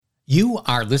You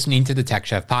are listening to the Tech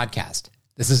Chef Podcast.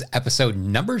 This is episode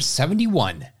number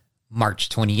 71, March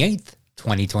 28th,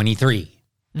 2023.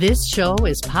 This show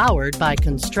is powered by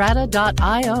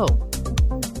Constrata.io.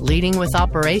 Leading with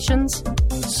operations,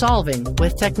 solving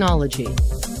with technology.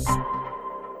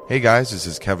 Hey guys, this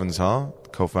is Kevin Seo,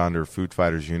 co-founder of Food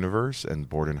Fighters Universe and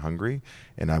Bored and Hungry,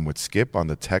 and I'm with Skip on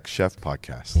the Tech Chef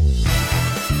Podcast.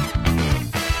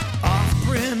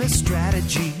 Off-premise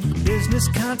strategy, business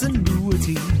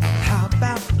continuity. How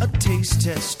about a taste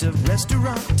test of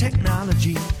restaurant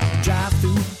technology?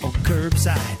 Drive-through or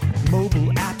curbside,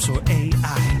 mobile apps or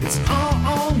AI. It's all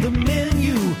on the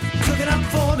menu, cooking up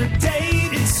for the day.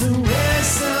 It's a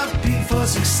recipe for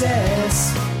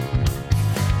success.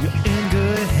 You're in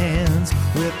good hands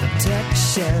with the Tech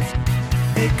Chef.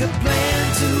 Make a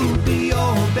plan to be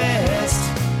your best.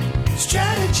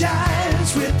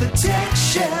 Strategize with the Tech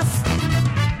Chef.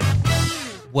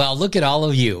 Well, look at all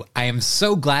of you. I am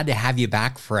so glad to have you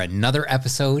back for another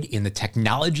episode in the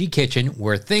Technology Kitchen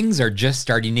where things are just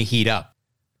starting to heat up.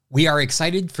 We are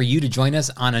excited for you to join us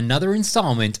on another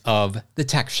installment of the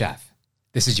Tech Chef.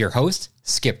 This is your host,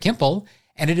 Skip Kimple,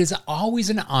 and it is always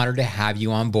an honor to have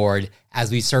you on board as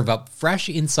we serve up fresh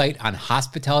insight on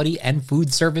hospitality and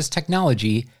food service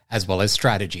technology, as well as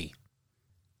strategy.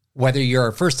 Whether you're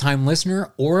a first-time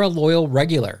listener or a loyal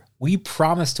regular, we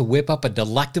promise to whip up a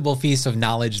delectable feast of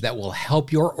knowledge that will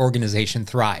help your organization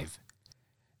thrive.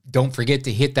 Don't forget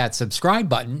to hit that subscribe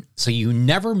button so you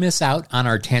never miss out on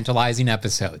our tantalizing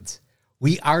episodes.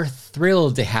 We are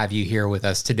thrilled to have you here with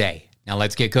us today. Now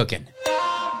let's get cooking.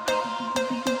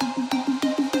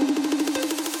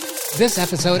 This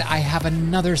episode, I have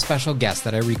another special guest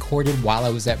that I recorded while I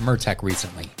was at Mertech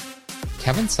recently.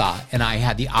 Kevin Seo and I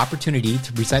had the opportunity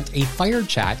to present a fire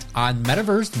chat on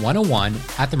Metaverse 101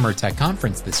 at the Mertech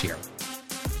conference this year.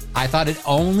 I thought it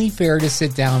only fair to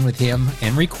sit down with him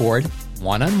and record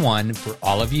one-on-one for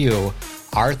all of you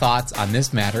our thoughts on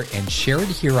this matter and share it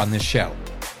here on this show.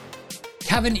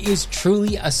 Kevin is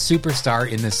truly a superstar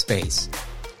in this space.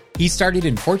 He started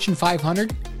in Fortune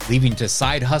 500, leaving to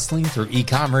side hustling through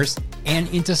e-commerce and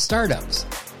into startups,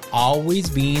 always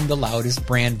being the loudest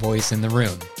brand voice in the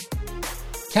room.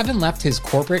 Kevin left his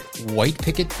corporate white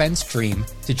picket fence dream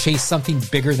to chase something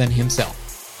bigger than himself.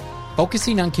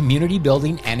 Focusing on community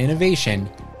building and innovation,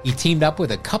 he teamed up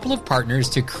with a couple of partners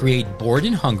to create Bored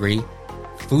and Hungry,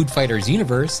 Food Fighters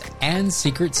Universe, and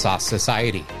Secret Sauce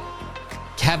Society.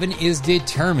 Kevin is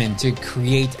determined to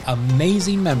create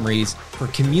amazing memories for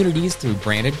communities through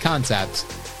branded concepts,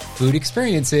 food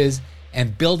experiences,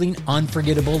 and building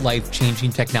unforgettable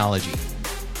life-changing technology.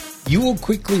 You will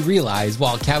quickly realize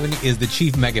while Kevin is the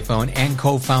chief megaphone and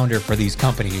co-founder for these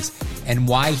companies and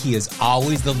why he is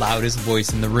always the loudest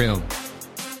voice in the room.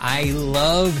 I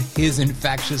love his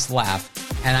infectious laugh,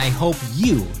 and I hope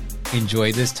you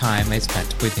enjoy this time I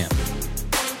spent with him.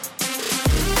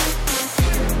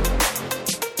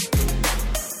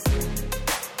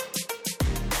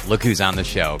 Look who's on the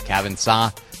show, Kevin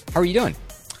Seo. How are you doing?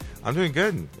 I'm doing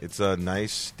good. It's a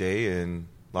nice day in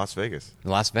Las Vegas.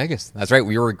 Las Vegas. That's right.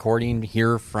 We were recording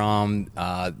here from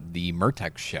the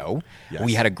Mertech show. Yes.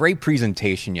 We had a great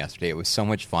presentation yesterday. It was so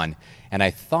much fun. And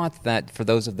I thought that for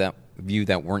those of you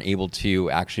that weren't able to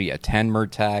actually attend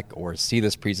Mertech or see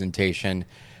this presentation,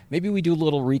 maybe we do a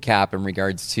little recap in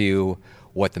regards to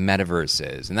what the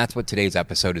Metaverse is. And that's what today's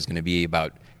episode is going to be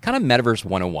about, kind of Metaverse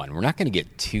 101. We're not going to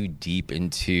get too deep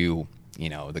into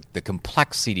the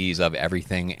complexities of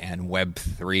everything and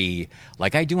Web3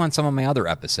 like I do on some of my other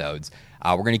episodes.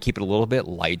 We're going to keep it a little bit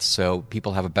light so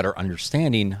people have a better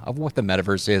understanding of what the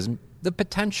Metaverse is, the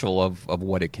potential of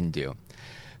what it can do.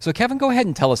 So Kevin, go ahead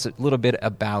and tell us a little bit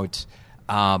about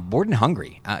Bored and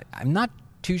Hungry. I'm not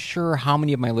too sure how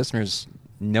many of my listeners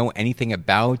know anything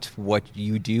about what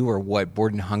you do or what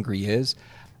Bored and Hungry is,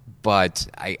 but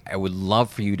I would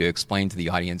love for you to explain to the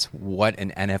audience what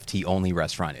an NFT-only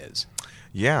restaurant is.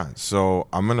 Yeah, so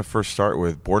I'm going to first start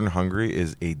with Bored and Hungry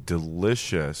is a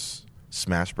delicious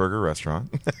smash burger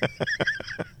restaurant.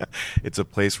 It's a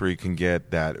place where you can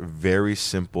get that very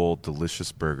simple,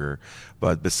 delicious burger.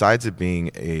 But besides it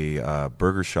being a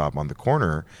burger shop on the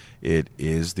corner, it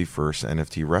is the first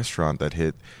NFT restaurant that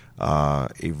hit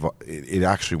it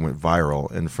actually went viral.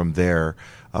 And from there,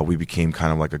 we became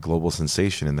kind of like a global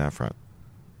sensation in that front.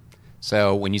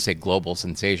 So when you say global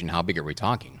sensation, how big are we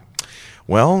talking?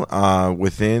 Well,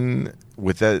 within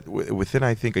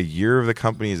I think a year of the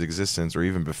company's existence, or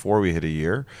even before we hit a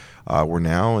year, we're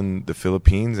now in the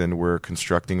Philippines and we're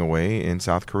constructing away in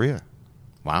South Korea.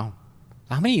 Wow.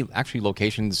 How many actually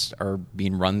locations are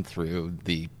being run through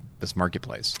this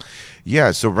marketplace?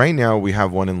 Yeah, so right now we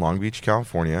have one in Long Beach,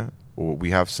 California. We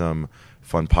have some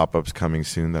fun pop-ups coming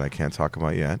soon that I can't talk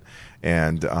about yet.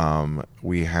 And I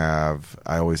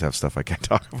always have stuff I can't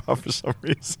talk about for some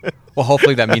reason. Well,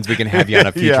 hopefully that means we can have you on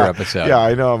a future episode. Yeah,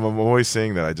 I know. I'm always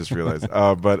saying that. I just realized.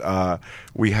 But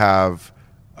we have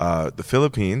the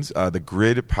Philippines, the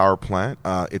Grid Power Plant.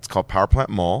 It's called Power Plant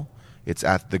Mall. It's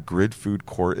at the Grid Food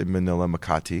Court in Manila,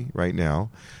 Makati, right now.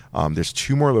 There's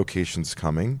 2 more locations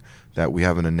coming that we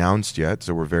haven't announced yet,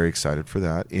 so we're very excited for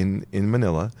that in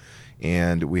Manila.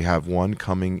 And we have one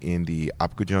coming in the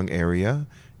Apgujeong area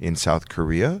in South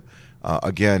Korea.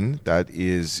 Again, that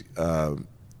is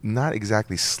not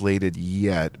exactly slated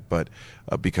yet, but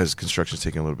because construction is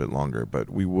taking a little bit longer.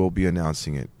 But we will be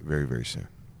announcing it very, very soon.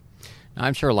 Now,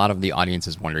 I'm sure a lot of the audience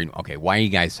is wondering, okay, why are you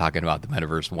guys talking about the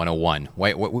Metaverse 101?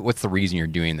 What's the reason you're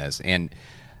doing this? And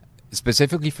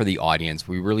specifically for the audience,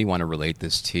 we really want to relate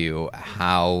this to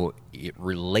how it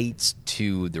relates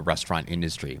to the restaurant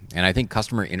industry. And I think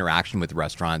customer interaction with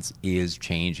restaurants is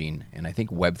changing. And I think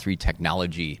Web3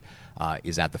 technology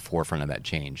is at the forefront of that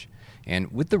change.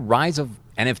 And with the rise of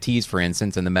NFTs, for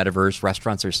instance, and the metaverse,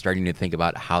 restaurants are starting to think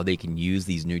about how they can use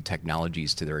these new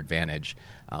technologies to their advantage,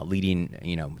 leading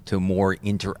to a more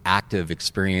interactive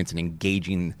experience and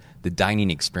engaging the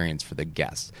dining experience for the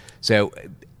guests. So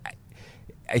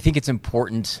I think it's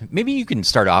important. Maybe you can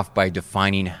start off by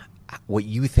defining what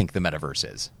you think the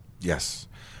metaverse is. Yes.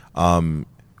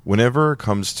 Whenever it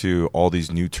comes to all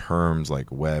these new terms like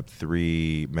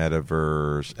Web3,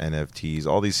 Metaverse, NFTs,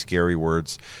 all these scary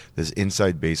words, this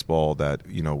inside baseball that,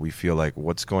 we feel like,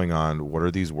 what's going on? What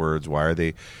are these words? Why are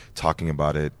they talking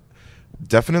about it?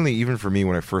 Definitely, even for me,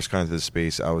 when I first got into this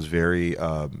space, I was very,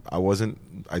 I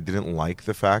didn't like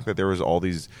the fact that there was all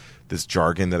this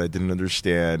jargon that I didn't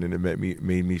understand, and it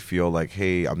made me feel like,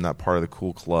 hey, I'm not part of the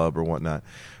cool club or whatnot.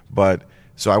 But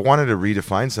so I wanted to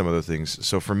redefine some of the things.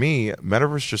 So for me,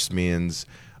 Metaverse just means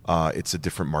it's a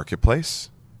different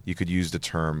marketplace. You could use the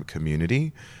term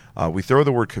community. We throw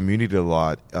the word community a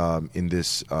lot in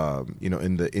this,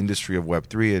 in the industry of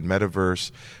Web3 and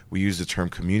Metaverse. We use the term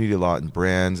community a lot in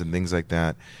brands and things like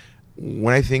that.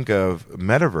 When I think of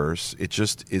Metaverse, it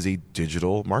just is a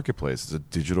digital marketplace. It's a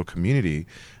digital community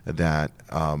that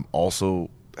also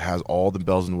has all the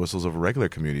bells and whistles of a regular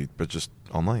community, but just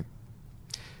online.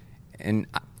 And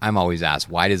I'm always asked,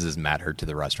 why does this matter to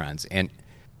the restaurants? And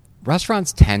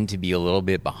restaurants tend to be a little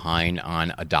bit behind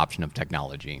on adoption of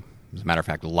technology. As a matter of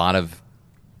fact, a lot of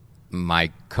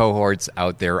my cohorts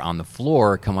out there on the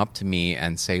floor come up to me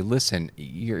and say, listen,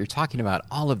 you're talking about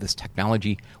all of this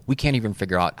technology. We can't even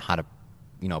figure out how to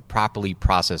properly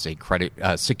process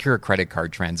a secure credit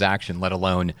card transaction, let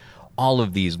alone all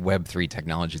of these Web3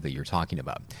 technologies that you're talking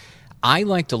about. I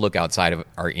like to look outside of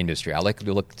our industry. I like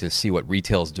to look to see what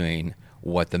retail is doing,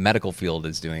 what the medical field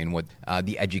is doing, what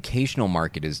the educational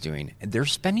market is doing. They're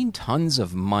spending tons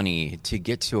of money to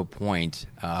get to a point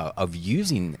of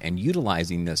using and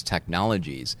utilizing these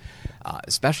technologies,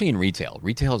 especially in retail.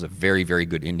 Retail is a very, very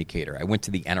good indicator. I went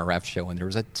to the NRF show, and there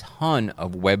was a ton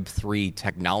of Web3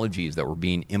 technologies that were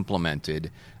being implemented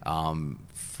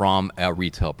from a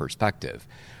retail perspective.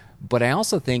 But I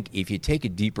also think if you take a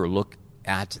deeper look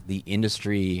at the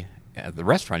industry, the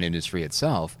restaurant industry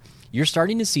itself, you're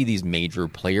starting to see these major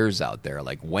players out there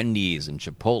like Wendy's and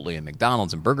Chipotle and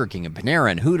McDonald's and Burger King and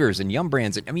Panera and Hooters and Yum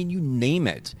Brands. And, you name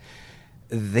it.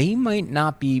 They might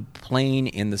not be playing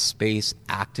in the space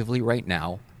actively right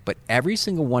now, but every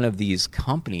single one of these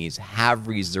companies have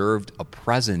reserved a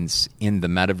presence in the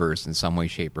metaverse in some way,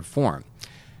 shape, or form.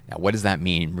 Now, what does that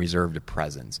mean, reserved a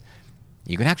presence?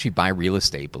 You can actually buy real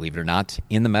estate, believe it or not,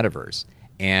 in the metaverse.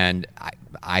 And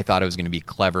I thought it was going to be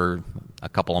clever a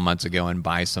couple of months ago and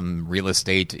buy some real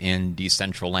estate in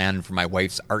Decentraland for my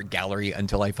wife's art gallery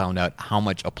until I found out how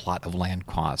much a plot of land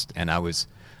cost. And I was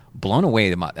blown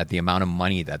away at the amount of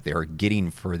money that they're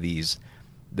getting for this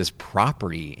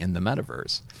property in the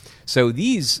metaverse. So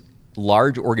these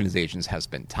large organizations have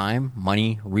spent time,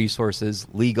 money, resources,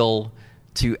 legal,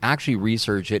 to actually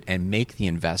research it and make the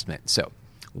investment. So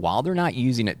while they're not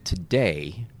using it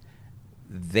today,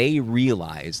 they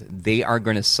realize they are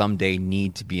going to someday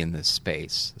need to be in this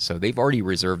space. So they've already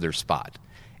reserved their spot.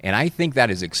 And I think that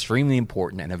is extremely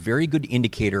important and a very good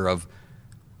indicator of,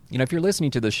 if you're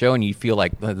listening to the show and you feel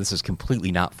like this is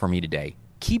completely not for me today,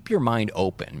 keep your mind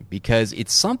open because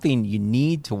it's something you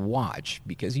need to watch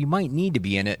because you might need to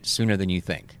be in it sooner than you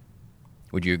think.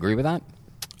 Would you agree with that?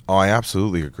 Oh, I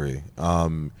absolutely agree.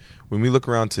 When we look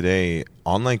around today,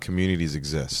 online communities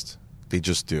exist. They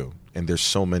just do. And there's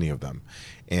so many of them.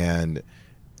 And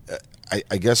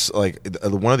I guess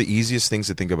one of the easiest things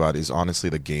to think about is honestly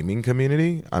the gaming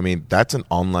community. I mean, that's an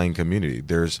online community.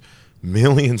 There's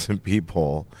millions of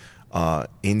people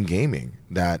in gaming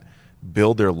that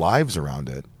build their lives around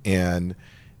it. And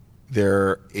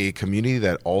they're a community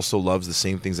that also loves the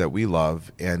same things that we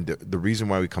love. And the reason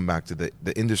why we come back to the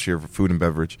industry of food and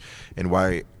beverage, and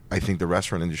why I think the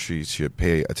restaurant industry should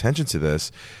pay attention to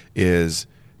this, is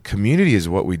community is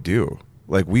what we do.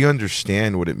 Like, we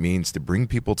understand what it means to bring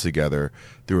people together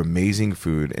through amazing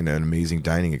food and an amazing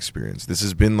dining experience. This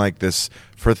has been like this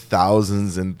for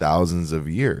thousands and thousands of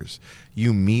years.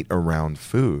 You meet around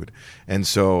food. And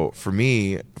so for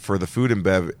me, for the food and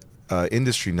bev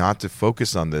industry not to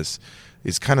focus on this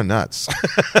is kind of nuts.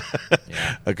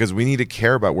 Because we need to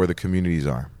care about where the communities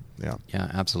are. Yeah,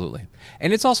 absolutely.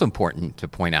 And it's also important to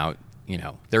point out,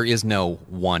 there is no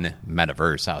one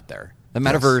metaverse out there. The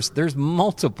metaverse, there's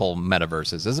multiple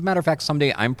metaverses. As a matter of fact,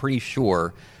 someday I'm pretty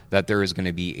sure that there is going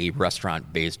to be a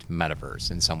restaurant-based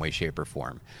metaverse in some way, shape, or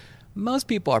form. Most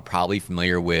people are probably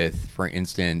familiar with, for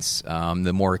instance,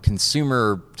 the more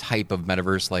consumer type of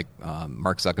metaverse, like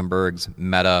Mark Zuckerberg's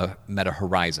Meta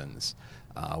Horizons,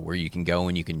 where you can go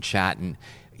and you can chat. And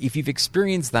if you've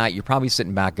experienced that, you're probably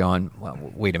sitting back going, well,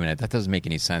 wait a minute, that doesn't make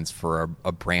any sense for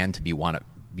a brand to want to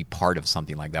be part of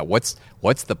something like that. What's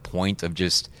the point of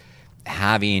just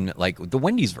having, like, the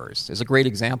Wendy's verse is a great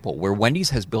example, where Wendy's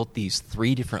has built these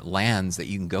 3 different lands that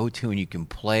you can go to and you can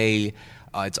play.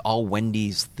 It's all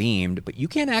Wendy's themed, but you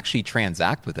can't actually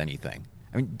transact with anything.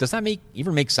 I mean, does that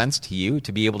even make sense to you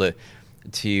to be able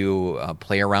to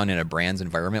play around in a brand's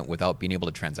environment without being able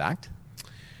to transact?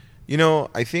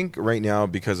 I think right now,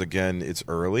 because again, it's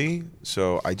early,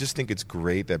 so I just think it's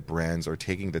great that brands are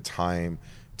taking the time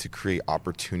to create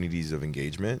opportunities of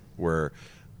engagement where,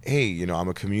 hey, I'm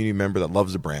a community member that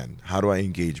loves a brand. How do I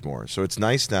engage more? So it's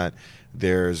nice that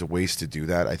there's ways to do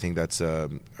that. I think that's a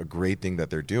great thing that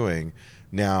they're doing.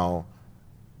 Now,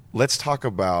 let's talk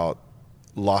about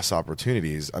lost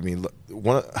opportunities. I mean,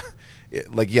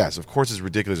 yes, of course it's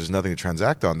ridiculous. There's nothing to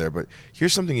transact on there. But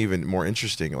here's something even more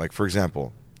interesting. Like, for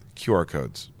example, QR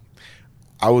codes.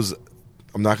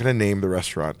 I'm not going to name the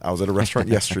restaurant. I was at a restaurant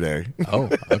yesterday. Oh,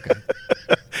 okay.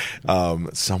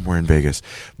 Somewhere in Vegas.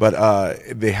 But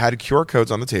they had QR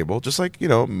codes on the table, just like,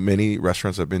 many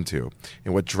restaurants I've been to.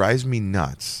 And what drives me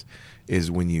nuts is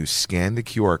when you scan the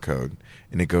QR code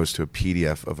and it goes to a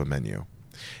PDF of a menu.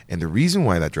 And the reason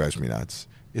why that drives me nuts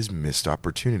is missed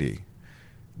opportunity.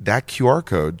 That QR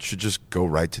code should just go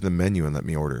right to the menu and let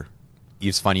me order.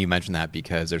 It's funny you mentioned that,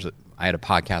 because I had a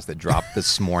podcast that dropped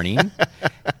this morning,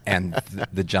 and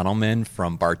the gentleman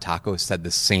from Bar Taco said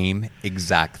the same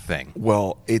exact thing.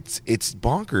 Well, it's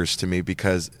bonkers to me,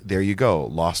 because there you go,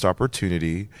 lost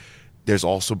opportunity. There's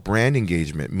also brand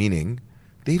engagement, meaning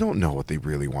they don't know what they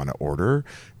really want to order.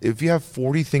 If you have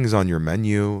 40 things on your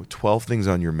menu, 12 things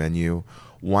on your menu,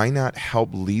 why not help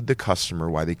lead the customer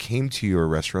why they came to your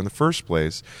restaurant in the first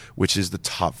place, which is the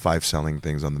top 5 selling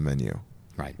things on the menu?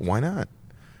 Right. Why not?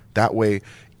 That way,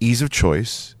 ease of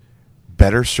choice,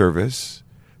 better service,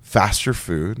 faster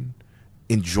food,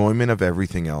 enjoyment of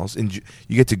everything else. And you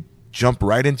get to jump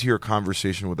right into your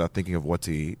conversation without thinking of what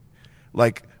to eat.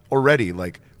 Like, already,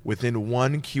 within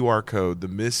one QR code, the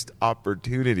missed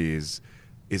opportunities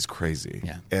is crazy.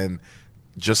 Yeah. And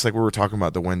just like we were talking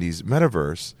about the Wendy's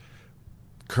Metaverse,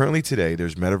 currently today,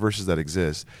 there's metaverses that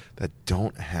exist that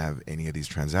don't have any of these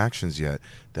transactions yet.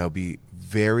 That'll be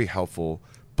very helpful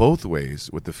both ways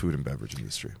with the food and beverage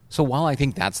industry. So while I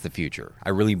think that's the future, I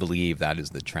really believe that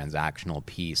is the transactional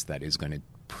piece that is going to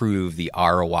prove the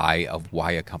ROI of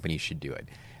why a company should do it.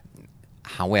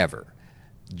 However,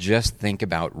 just think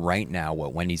about right now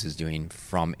what Wendy's is doing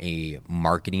from a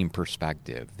marketing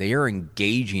perspective. They are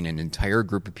engaging an entire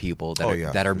group of people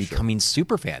that are becoming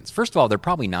super fans. First of all, they're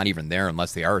probably not even there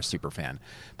unless they are a super fan.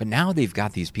 But now they've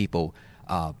got these people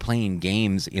playing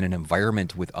games in an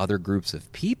environment with other groups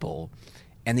of people,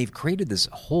 and they've created this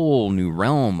whole new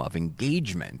realm of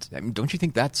engagement. I mean, don't you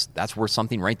think that's worth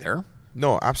something right there?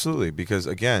 No, absolutely. Because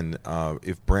again,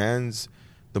 if brands,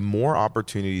 the more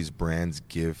opportunities brands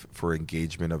give for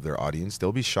engagement of their audience,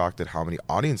 they'll be shocked at how many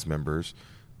audience members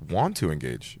want to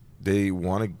engage. They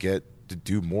want to get to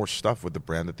do more stuff with the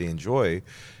brand that they enjoy.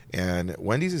 And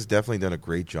Wendy's has definitely done a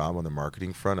great job on the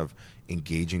marketing front of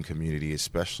engaging community,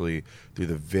 especially through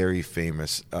the very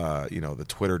famous, the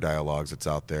Twitter dialogues that's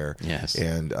out there. Yes.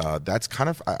 And that's kind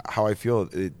of how I feel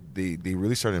they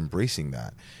really started embracing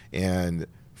that. And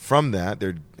from that,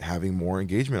 they're having more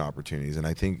engagement opportunities. And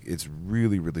I think it's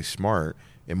really, really smart,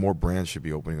 and more brands should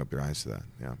be opening up their eyes to that.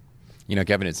 Yeah. You know,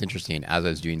 Kevin, it's interesting. As I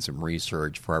was doing some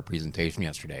research for our presentation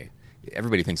yesterday,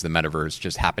 everybody thinks the Metaverse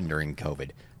just happened during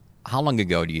COVID. How long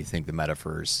ago do you think the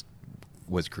Metaverse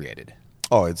was created?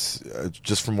 Oh, it's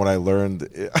just from what I learned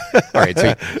All right,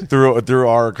 so through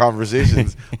our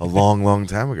conversations a long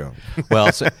time ago.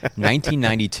 well, so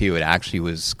 1992, it actually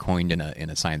was coined in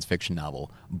a science fiction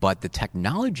novel, but the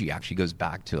technology actually goes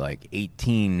back to like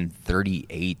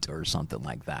 1838 or something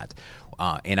like that.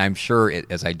 And I'm sure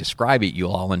as I describe it,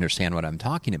 you'll all understand what I'm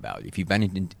talking about. If you've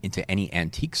been into any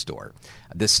antique store,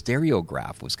 the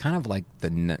stereograph was kind of like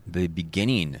the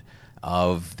beginning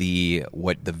of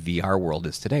what the VR world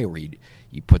is today, where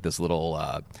you put this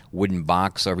little wooden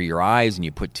box over your eyes and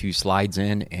you put 2 slides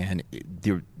in, and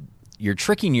you're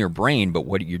tricking your brain, but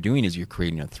what you're doing is you're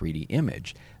creating a 3D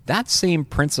image. That same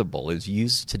principle is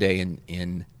used today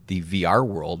in the VR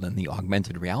world and the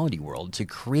augmented reality world to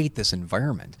create this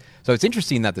environment. So it's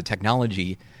interesting that the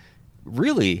technology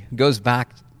really goes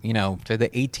back, to the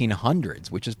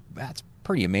 1800s, that's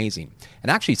pretty amazing.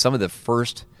 And actually, some of the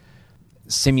first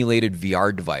simulated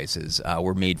VR devices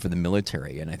were made for the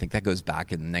military, and I think that goes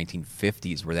back in the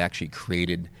 1950s, where they actually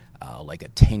created like a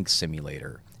tank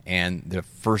simulator. And the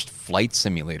first flight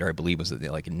simulator, I believe, was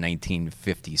like in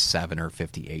 1957 or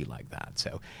 58, like that.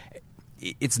 So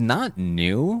it's not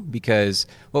new because,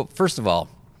 well, first of all,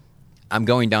 I'm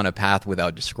going down a path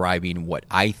without describing what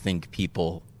I think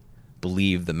people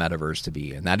believe the metaverse to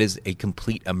be, and that is a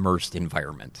complete immersed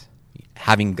environment.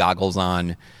 Having goggles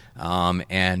on,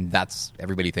 and that's,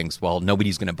 everybody thinks, well,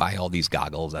 nobody's going to buy all these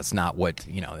goggles. That's not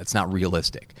that's not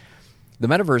realistic. The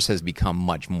metaverse has become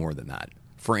much more than that.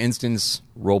 For instance,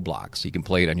 Roblox. You can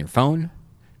play it on your phone.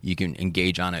 You can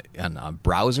engage on it on a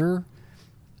browser.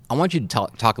 I want you to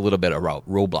talk a little bit about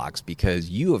Roblox, because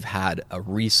you have had a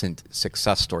recent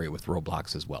success story with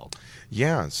Roblox as well.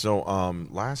 Yeah, so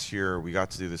last year we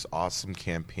got to do this awesome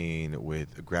campaign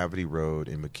with Gravity Road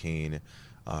and McCain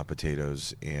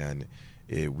Potatoes, and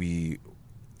it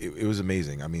was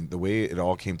amazing. I mean, the way it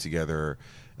all came together,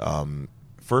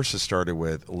 first it started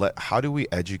with how do we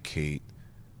educate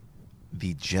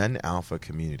the Gen Alpha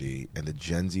community and the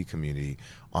Gen Z community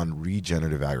on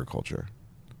regenerative agriculture.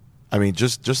 I mean,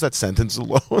 just that sentence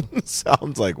alone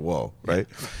sounds like, whoa, right?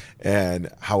 And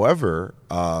however,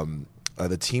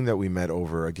 the team that we met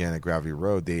over, again, at Gravity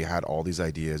Road, they had all these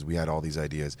ideas. We had all these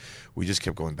ideas. We just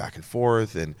kept going back and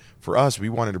forth. And for us, we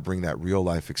wanted to bring that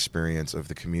real-life experience of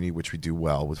the community, which we do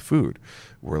well with food.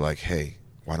 We're like, hey,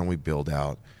 why don't we build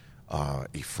out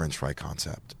a French fry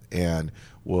concept? And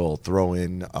we'll throw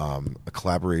in a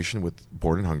collaboration with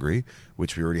Bored and Hungry,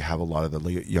 which we already have a lot of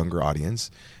the younger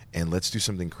audience. And let's do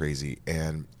something crazy.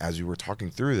 And as we were talking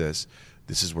through this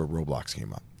is where Roblox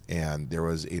came up. And there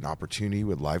was an opportunity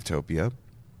with Livetopia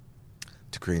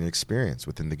to create an experience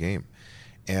within the game.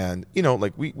 And,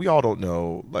 like we all don't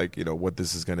know, what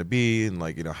this is going to be and,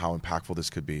 how impactful this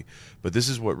could be. But this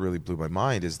is what really blew my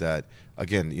mind is that,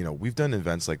 again, we've done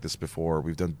events like this before.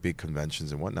 We've done big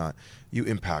conventions and whatnot. You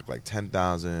impact like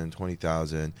 10,000,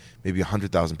 20,000, maybe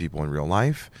 100,000 people in real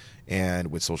life.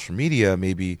 And with social media,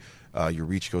 maybe your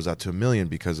reach goes out to 1 million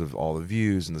because of all the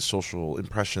views and the social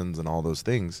impressions and all those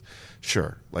things.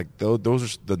 Sure,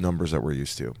 those are the numbers that we're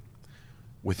used to.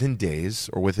 Within days,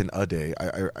 or within a day,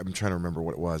 I'm trying to remember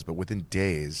what it was, but within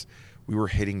days, we were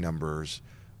hitting numbers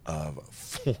of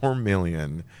 4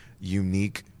 million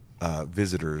unique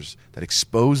visitors that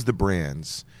exposed the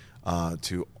brands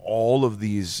to all of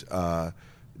these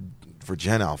for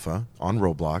Gen Alpha on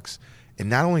Roblox. And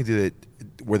not only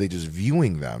were they just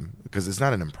viewing them, because it's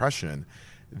not an impression,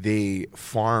 they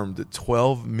farmed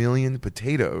 12 million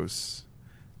potatoes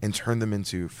and turned them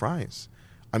into fries.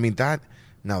 I mean, that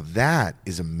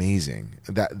is amazing.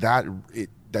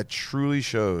 That truly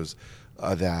shows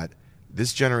that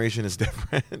this generation is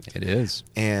different. It is.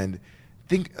 And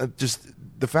think just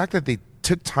the fact that they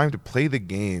took time to play the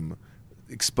game,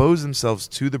 expose themselves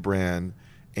to the brand,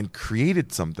 and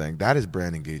created something, that is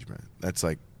brand engagement. That's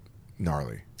like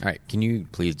gnarly. All right. Can you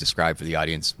please describe for the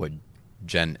audience what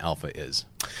Gen Alpha is?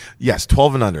 Yes,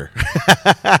 12 and under.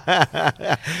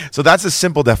 So that's a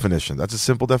simple definition.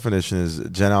 Is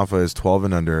Gen Alpha is 12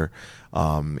 and under.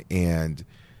 And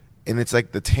it's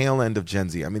like the tail end of Gen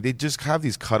Z. I mean, they just have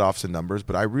these cutoffs in numbers,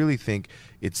 but I really think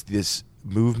it's this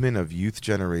movement of youth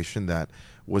generation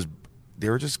they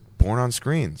were just born on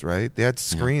screens, right? They had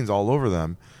screens all over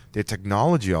them. They had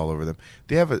technology all over them.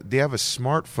 They have a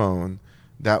smartphone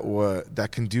that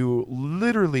can do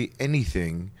literally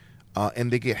anything,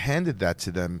 and they get handed that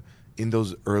to them in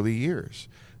those early years.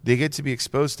 They get to be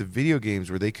exposed to video games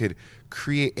where they could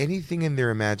create anything in their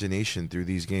imagination through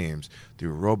these games,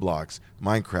 through Roblox,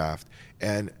 Minecraft,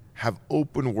 and have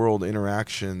open world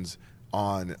interactions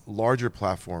on larger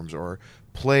platforms, or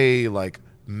play like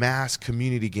mass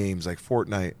community games like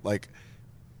Fortnite. Like,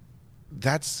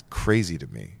 that's crazy to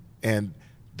me. And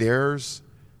there's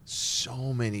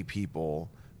so many people,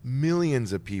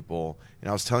 millions of people, and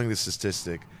I was telling the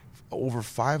statistic, over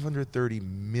 530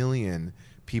 million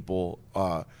people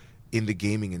in the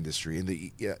gaming industry, in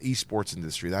the esports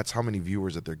industry. That's how many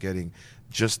viewers that they're getting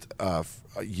just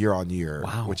year on year,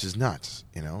 wow. which is nuts,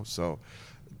 So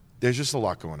there's just a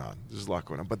lot going on.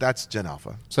 But that's Gen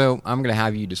Alpha. So I'm going to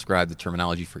have you describe the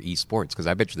terminology for esports, because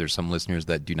I bet you there's some listeners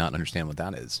that do not understand what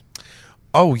that is.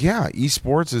 Oh, yeah.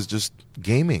 Esports is just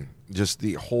gaming. Just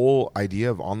the whole idea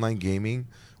of online gaming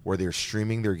where they're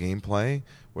streaming their gameplay,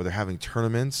 where they're having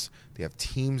tournaments, they have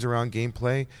teams around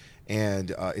gameplay,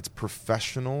 and it's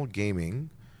professional gaming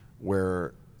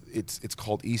where it's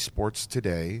called esports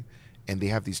today, and they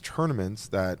have these tournaments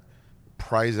that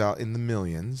prize out in the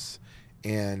millions,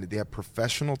 and they have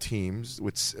professional teams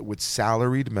with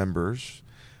salaried members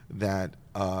that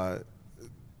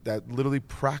literally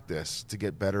practice to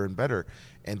get better and better,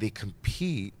 and they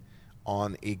compete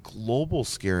on a global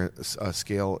scale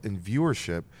in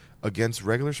viewership against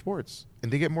regular sports,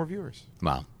 and they get more viewers.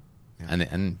 Wow. Yeah.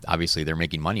 And obviously they're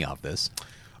making money off this.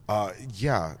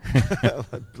 Yeah,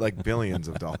 like billions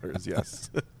of dollars, yes.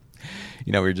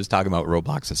 We were just talking about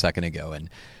Roblox a second ago, and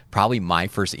probably my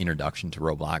first introduction to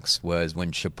Roblox was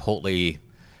when Chipotle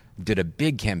did a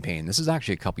big campaign. This is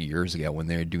actually a couple years ago when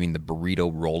they were doing the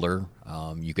burrito roller.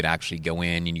 You could actually go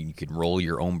in and you could roll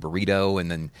your own burrito, and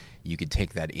then you could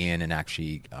take that in and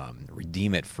actually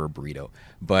redeem it for a burrito.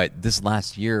 But this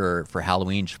last year for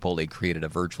Halloween, Chipotle created a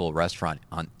virtual restaurant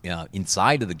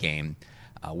inside of the game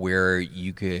where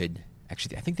you could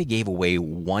actually, I think they gave away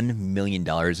 $1 million in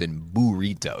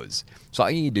burritos. So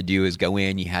all you need to do is go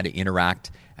in, you had to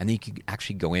interact, and then you could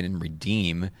actually go in and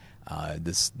redeem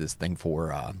this thing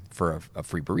for a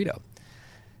free burrito.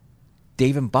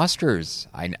 Dave & Buster's,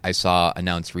 I saw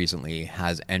announced recently,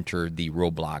 has entered the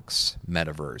Roblox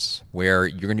Metaverse, where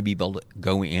you're going to be able to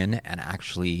go in and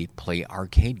actually play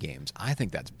arcade games. I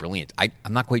think that's brilliant.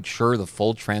 I'm not quite sure the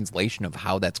full translation of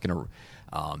how that's going to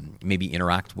maybe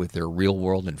interact with their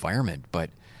real-world environment,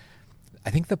 but I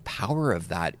think the power of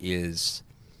that is,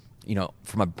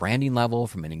 from a branding level,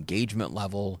 from an engagement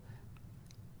level,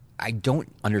 I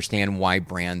don't understand why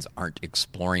brands aren't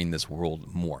exploring this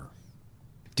world more.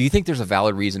 Do you think there's a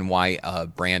valid reason why a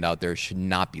brand out there should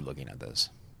not be looking at this?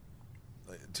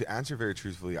 To answer very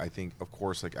truthfully, I think, of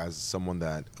course, like as someone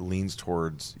that leans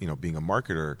towards, being a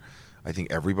marketer, I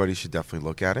think everybody should definitely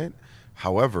look at it.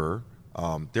 However,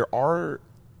 there are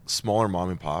smaller mom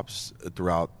and pops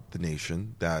throughout the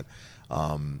nation that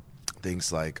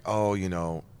things like,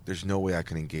 there's no way I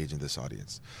can engage in this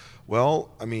audience. Well,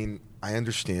 I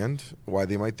understand why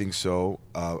they might think so.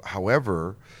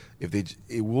 However,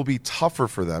 it will be tougher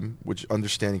for them, which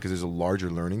understanding because there's a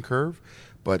larger learning curve,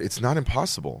 but it's not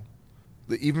impossible.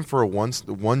 Even for a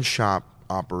one-shop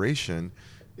operation,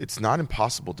 it's not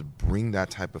impossible to bring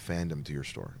that type of fandom to your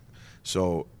store.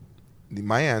 So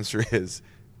my answer is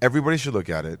everybody should look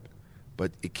at it,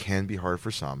 but it can be hard for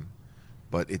some,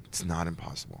 but it's not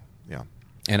impossible. Yeah.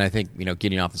 And I think,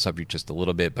 getting off the subject just a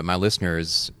little bit, but my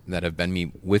listeners that have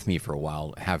been with me for a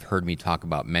while have heard me talk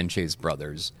about Menchie's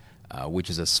Brothers, which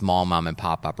is a small mom and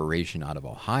pop operation out of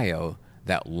Ohio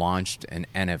that launched an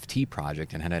NFT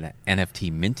project and had an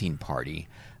NFT minting party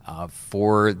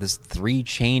for this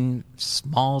 3-chain,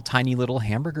 small, tiny little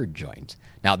hamburger joint.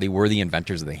 Now, they were the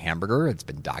inventors of the hamburger. It's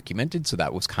been documented, so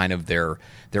that was kind of their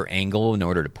angle in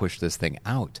order to push this thing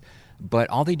out. But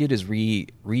all they did is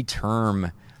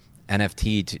reterm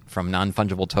NFT from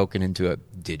non-fungible token into a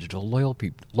digital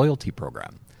loyalty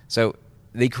program. So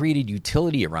they created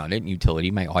utility around it, and utility,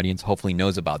 my audience hopefully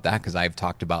knows about that because I've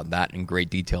talked about that in great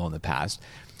detail in the past.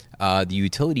 The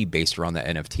utility based around the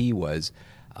NFT was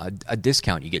a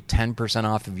discount. You get 10%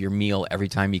 off of your meal every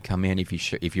time you come in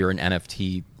if you're an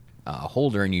NFT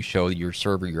holder and you show your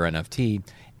server your NFT,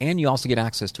 and you also get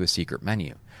access to a secret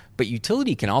menu. But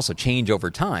utility can also change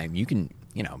over time. You can,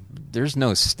 there's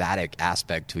no static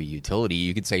aspect to a utility.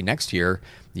 You could say next year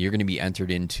you're going to be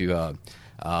entered into a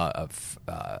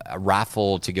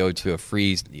raffle to go to a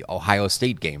free Ohio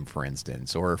State game, for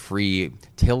instance, or a free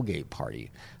tailgate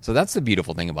party. So that's the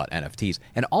beautiful thing about NFTs.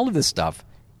 And all of this stuff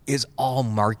is all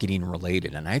marketing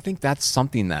related. And I think that's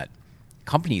something that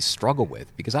companies struggle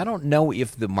with, because I don't know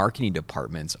if the marketing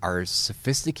departments are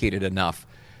sophisticated enough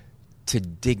to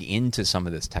dig into some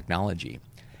of this technology.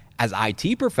 As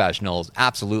IT professionals,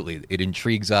 absolutely, it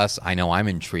intrigues us. I know I'm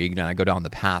intrigued, and I go down the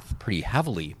path pretty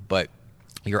heavily. But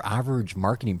your average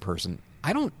marketing person,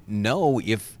 I don't know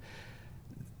if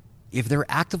they're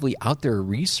actively out there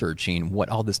researching what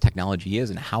all this technology is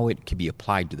and how it can be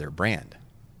applied to their brand.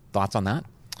 Thoughts on that?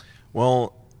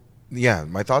 Well, yeah,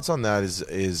 my thoughts on that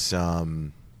is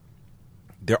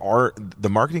there are the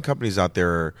marketing companies out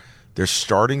there. They're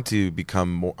starting to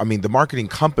become more. I mean, the marketing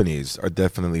companies are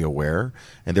definitely aware,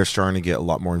 and they're starting to get a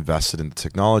lot more invested in the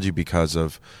technology because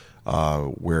of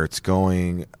where it's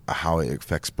going, how it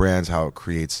affects brands, how it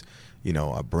creates,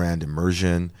 a brand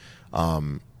immersion.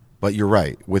 But you're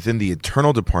right. Within the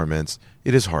internal departments,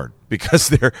 it is hard because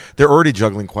they're already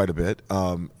juggling quite a bit,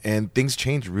 and things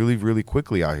change really, really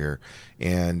quickly out here.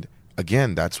 And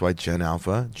again, that's why Gen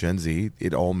Alpha, Gen Z,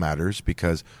 it all matters,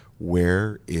 because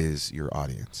where is your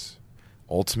audience?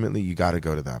 Ultimately, you got to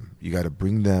go to them. You got to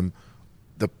bring them,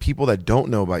 the people that don't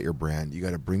know about your brand, you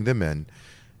got to bring them in.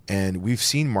 And we've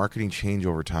seen marketing change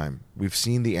over time. We've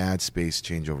seen the ad space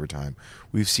change over time.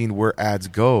 We've seen where ads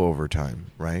go over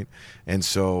time, right? And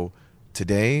so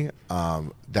today,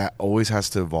 that always has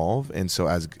to evolve. And so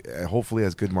hopefully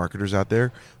as good marketers out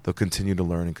there, they'll continue to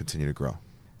learn and continue to grow.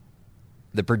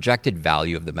 The projected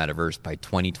value of the metaverse by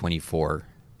 2024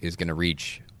 is going to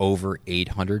reach over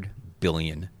 $800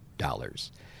 billion.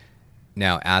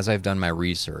 Now, as I've done my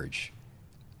research,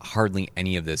 hardly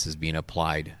any of this is being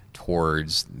applied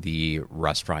towards the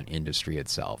restaurant industry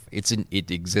itself.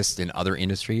 It exists in other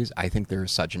industries. I think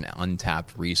there's such an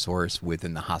untapped resource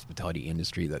within the hospitality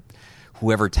industry that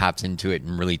whoever taps into it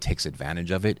and really takes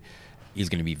advantage of it is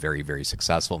going to be very, very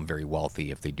successful and very wealthy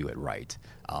if they do it right.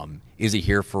 Is it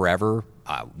here forever?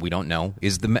 We don't know.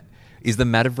 Is the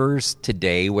metaverse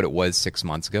today what it was 6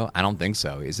 months ago? I don't think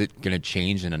so. Is it going to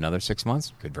change in another 6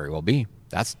 months? Could very well be.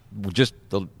 That's just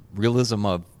the realism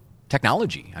of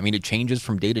technology. I mean, it changes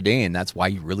from day to day, and that's why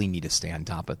you really need to stay on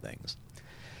top of things.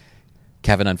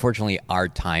 Kevin, unfortunately, our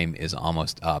time is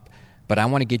almost up, but I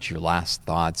want to get your last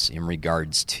thoughts in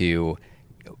regards to,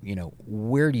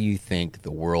 where do you think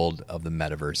the world of the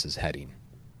metaverse is heading?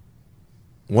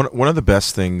 One of the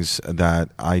best things that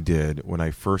I did when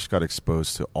I first got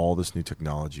exposed to all this new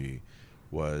technology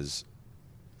was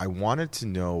I wanted to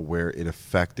know where it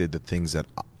affected the things that,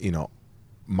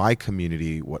 my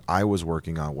community, what I was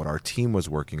working on, what our team was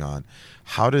working on.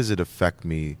 How does it affect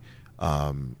me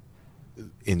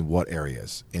in what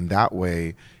areas? In that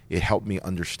way, it helped me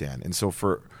understand. And so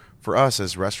for us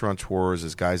as restaurateurs,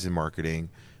 as guys in marketing,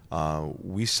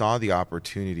 we saw the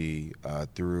opportunity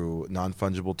through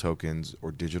non-fungible tokens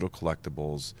or digital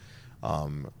collectibles.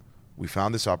 We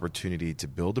found this opportunity to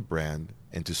build a brand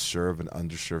and to serve an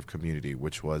underserved community,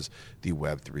 which was the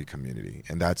Web3 community.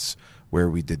 And that's where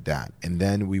we did that. And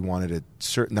then we wanted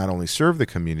to not only serve the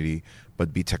community,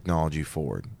 but be technology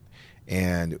forward.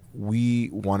 And we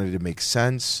wanted to make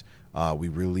sense. We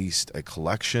released a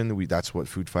collection. That's what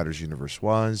Food Fighters Universe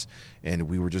was. And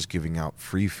we were just giving out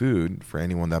free food for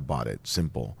anyone that bought it.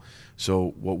 Simple.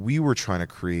 So what we were trying to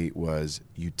create was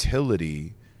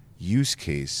utility, use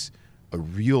case, a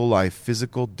real life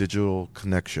physical digital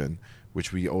connection,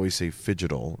 which we always say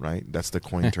phygital, right? That's the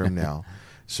coin term now.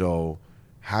 So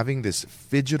having this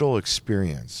phygital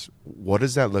experience, what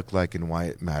does that look like and why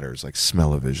it matters? Like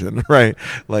smell-o-vision, right?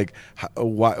 Like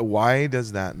why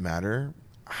does that matter?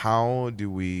 How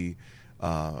do we,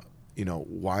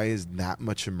 why is that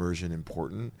much immersion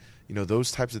important?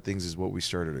 Those types of things is what we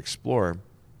started to explore,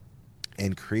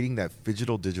 and creating that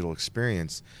phygital digital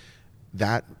experience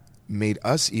that made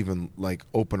us even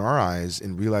open our eyes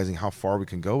and realizing how far we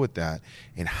can go with that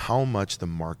and how much the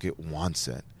market wants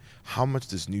it, how much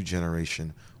this new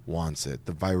generation wants it.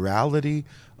 The virality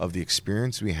of the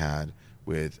experience we had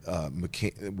with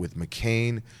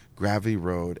McCain, Gravity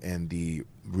Road, and the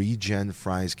Regen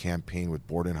Fries campaign with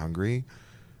Bored and Hungry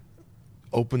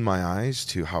opened my eyes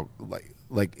to how,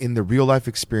 like in the real life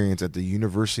experience at the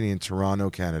university in Toronto,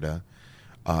 Canada,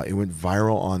 it went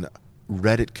viral on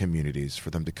Reddit communities for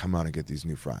them to come out and get these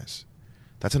new fries.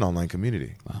 That's an online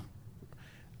community. Wow.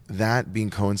 That being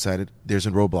coincided, there's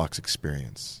a Roblox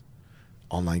experience,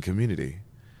 online community.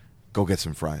 Go get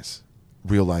some fries,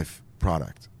 real life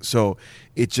product. So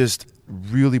it just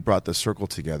really brought the circle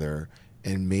together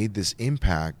and made this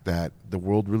impact that the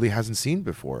world really hasn't seen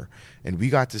before. And we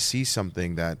got to see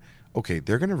something that, okay,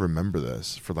 they're going to remember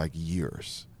this for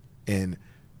years. And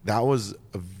that was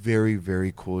a very,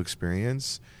 very cool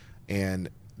experience. And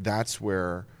that's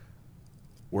where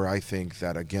I think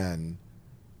that, again,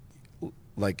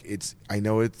 I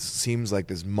know it seems like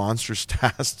this monstrous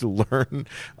task to learn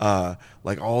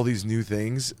all these new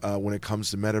things when it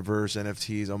comes to metaverse,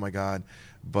 NFTs, oh my God.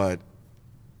 But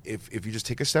if you just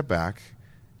take a step back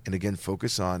and again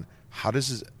focus on how does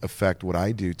this affect what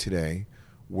I do today,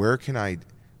 where can I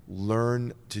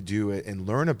learn to do it and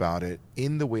learn about it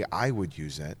in the way I would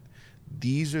use it,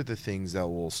 these are the things that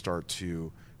will start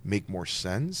to make more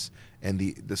sense, and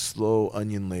the slow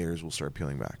onion layers will start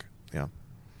peeling back. Yeah.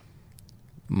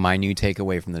 My new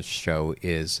takeaway from this show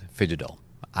is phygital.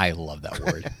 I love that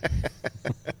word.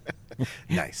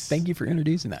 Nice. Thank you for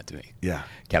introducing that to me. Yeah.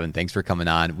 Kevin, thanks for coming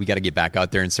on. We got to get back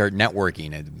out there and start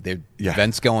networking. There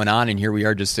events going on, and here we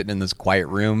are just sitting in this quiet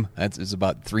room. There's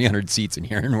about 300 seats in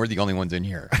here, and we're the only ones in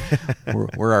here.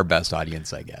 we're our best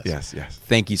audience, I guess. Yes.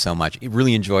 Thank you so much.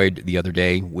 Really enjoyed the other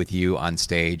day with you on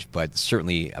stage, but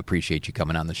certainly appreciate you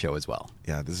coming on the show as well.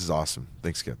 Yeah, this is awesome.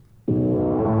 Thanks, Kip.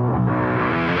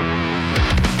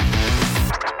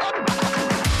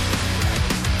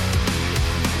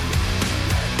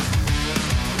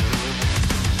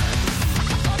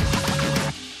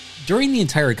 During the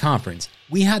entire conference,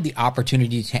 we had the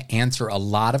opportunity to answer a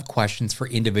lot of questions for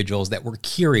individuals that were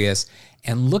curious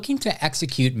and looking to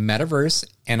execute Metaverse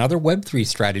and other Web3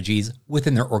 strategies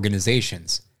within their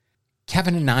organizations.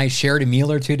 Kevin and I shared a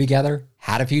meal or two together,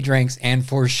 had a few drinks, and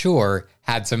for sure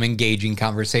had some engaging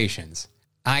conversations.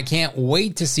 I can't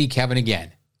wait to see Kevin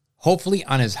again, hopefully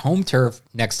on his home turf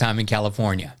next time in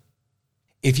California.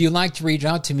 If you'd like to reach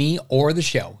out to me or the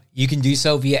show, you can do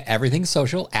so via Everything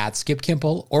Social at Skip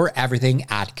Kimple or Everything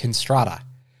at Constrata.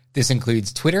 This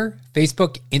includes Twitter,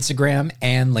 Facebook, Instagram,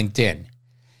 and LinkedIn.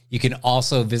 You can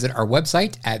also visit our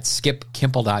website at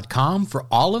skipkimple.com for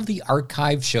all of the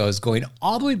archive shows going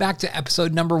all the way back to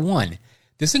episode number 1.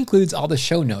 This includes all the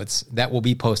show notes that will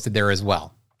be posted there as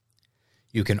well.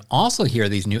 You can also hear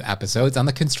these new episodes on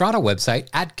the Constrata website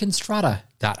at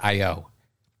constrata.io.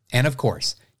 And of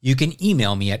course, you can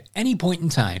email me at any point in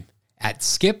time at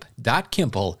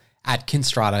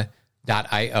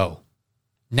skip.kimple@constrata.io.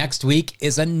 Next week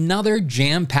is another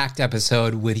jam-packed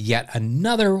episode with yet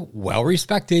another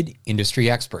well-respected industry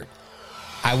expert.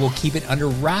 I will keep it under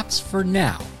wraps for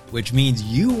now, which means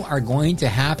you are going to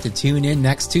have to tune in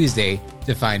next Tuesday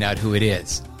to find out who it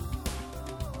is.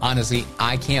 Honestly,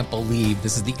 I can't believe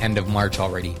this is the end of March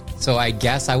already, so I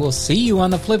guess I will see you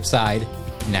on the flip side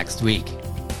next week.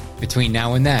 Between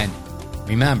now and then,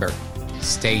 remember,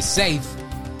 stay safe,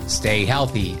 stay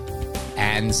healthy,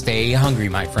 and stay hungry,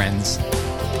 my friends.